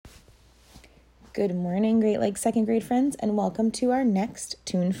Good morning, Great Lakes second grade friends, and welcome to our next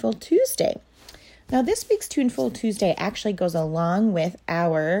Tuneful Tuesday. Now, this week's Tuneful Tuesday actually goes along with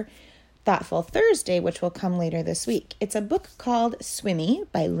our Thoughtful Thursday, which will come later this week. It's a book called Swimmy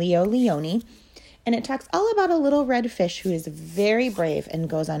by Leo Leone, and it talks all about a little red fish who is very brave and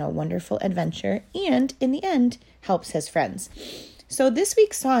goes on a wonderful adventure and, in the end, helps his friends. So this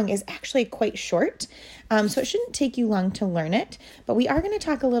week's song is actually quite short, so it shouldn't take you long to learn it, but we are going to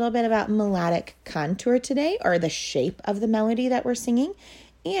talk a little bit about melodic contour today, or the shape of the melody that we're singing,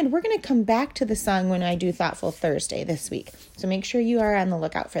 and we're going to come back to the song when I do Thoughtful Thursday this week, so make sure you are on the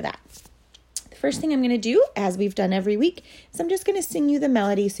lookout for that. The first thing I'm going to do, as we've done every week, is I'm just going to sing you the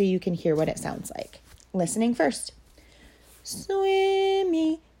melody so you can hear what it sounds like. Listening first.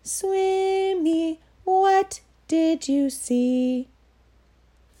 Swimmy, swimmy, what did you see?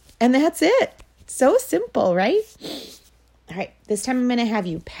 And that's it. So simple, right? All right, this time I'm going to have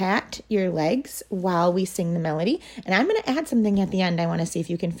you pat your legs while we sing the melody. And I'm going to add something at the end. I want to see if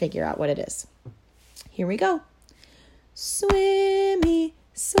you can figure out what it is. Here we go. Swimmy,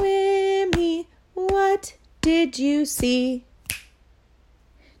 swimmy, what did you see?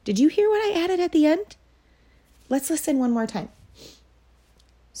 Did you hear what I added at the end? Let's listen one more time.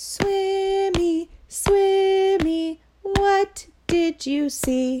 Swimmy, swimmy, what did you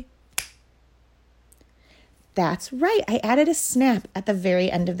see? That's right. I added a snap at the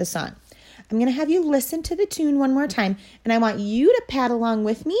very end of the song. I'm going to have you listen to the tune one more time, and I want you to pat along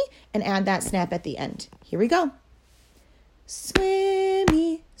with me and add that snap at the end. Here we go.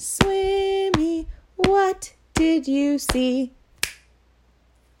 Swimmy, swimmy, what did you see?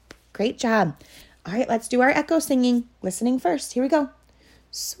 Great job. All right, let's do our echo singing. Listening first. Here we go.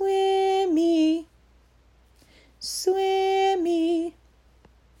 Swimmy, swimmy,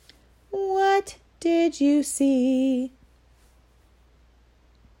 what did you see?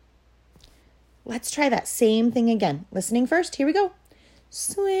 Let's try that same thing again. Listening first. Here we go.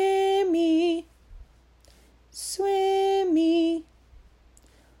 Swimmy, swimmy,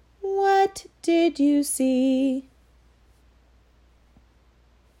 what did you see?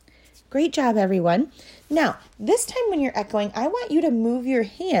 Great job, everyone. Now, this time when you're echoing, I want you to move your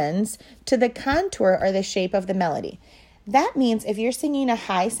hands to the contour or the shape of the melody. That means if you're singing a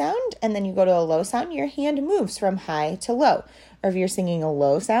high sound and then you go to a low sound, your hand moves from high to low. Or if you're singing a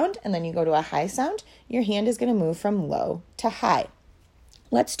low sound and then you go to a high sound, your hand is going to move from low to high.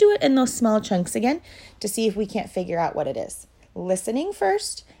 Let's do it in those small chunks again to see if we can't figure out what it is. Listening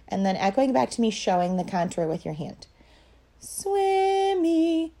first and then echoing back to me, showing the contour with your hand.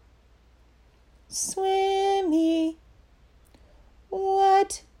 Swimmy, swimmy,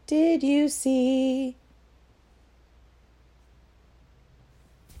 what did you see?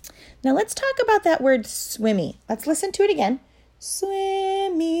 Now let's talk about that word swimmy. Let's listen to it again.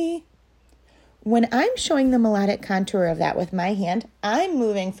 Swimmy. When I'm showing the melodic contour of that with my hand, I'm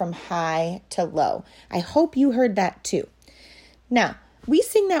moving from high to low. I hope you heard that too. Now, we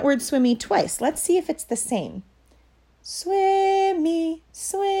sing that word swimmy twice. Let's see if it's the same. Swimmy,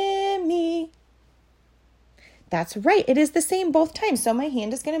 swimmy. That's right. It is the same both times. So my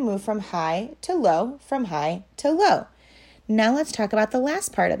hand is going to move from high to low, from high to low. Now let's talk about the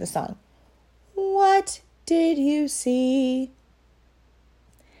last part of the song. What did you see?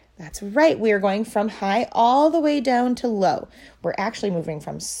 That's right. We are going from high all the way down to low. We're actually moving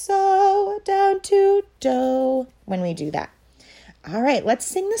from so down to do when we do that. All right, let's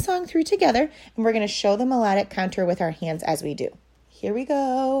sing the song through together, and we're going to show the melodic contour with our hands as we do. Here we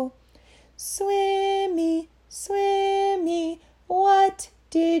go. Swimmy, swimmy, what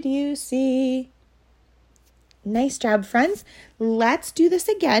did you see? Nice job, friends. Let's do this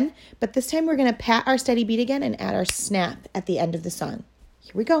again, but this time we're going to pat our steady beat again and add our snap at the end of the song.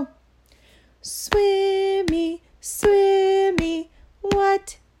 Here we go. Swimmy, swimmy,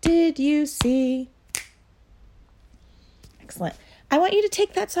 what did you see? Excellent. I want you to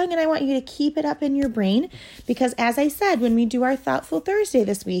take that song and I want you to keep it up in your brain because, as I said, when we do our Thoughtful Thursday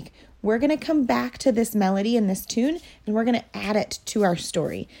this week, we're going to come back to this melody and this tune, and we're going to add it to our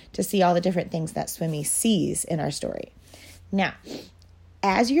story to see all the different things that Swimmy sees in our story. Now,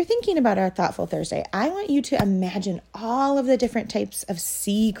 as you're thinking about our Thoughtful Thursday, I want you to imagine all of the different types of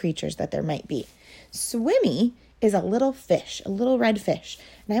sea creatures that there might be. Swimmy is a little fish, a little red fish,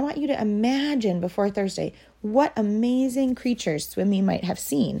 and I want you to imagine before Thursday what amazing creatures Swimmy might have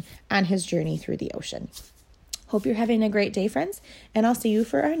seen on his journey through the ocean. Hope you're having a great day, friends, and I'll see you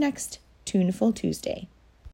for our next Tuneful Tuesday.